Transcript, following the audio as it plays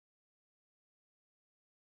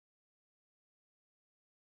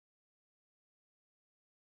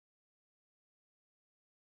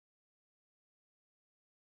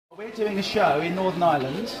We're doing a show in Northern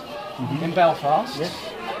Ireland, in Belfast,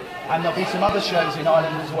 and there'll be some other shows in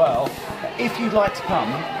Ireland as well. If you'd like to come,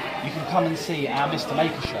 you can come and see our Mr.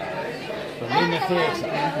 Maker show in the theatre.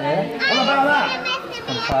 What about that?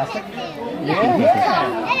 Fantastic.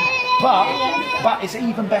 Yeah. But it's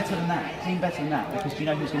even better than that. It's even better than that, because do you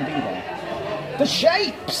know who's going to be there? The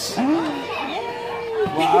Shapes!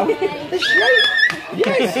 Wow. The Shapes!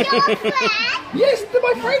 Yes! Yes, they're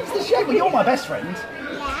my friends, the Shapes. Well, you're my best friend.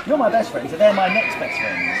 You're my best friend, so they're my next best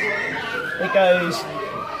friends. It goes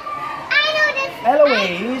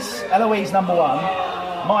Eloise number one,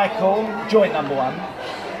 Michael, joint number one,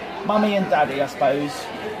 Mummy and Daddy, I suppose,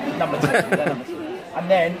 number two, they're number two. And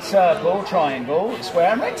then circle, triangle,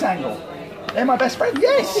 square and rectangle. They're my best friends,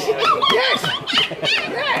 yes! Yes!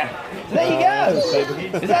 Yeah! There you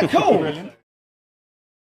go! Is that cool? Brilliant.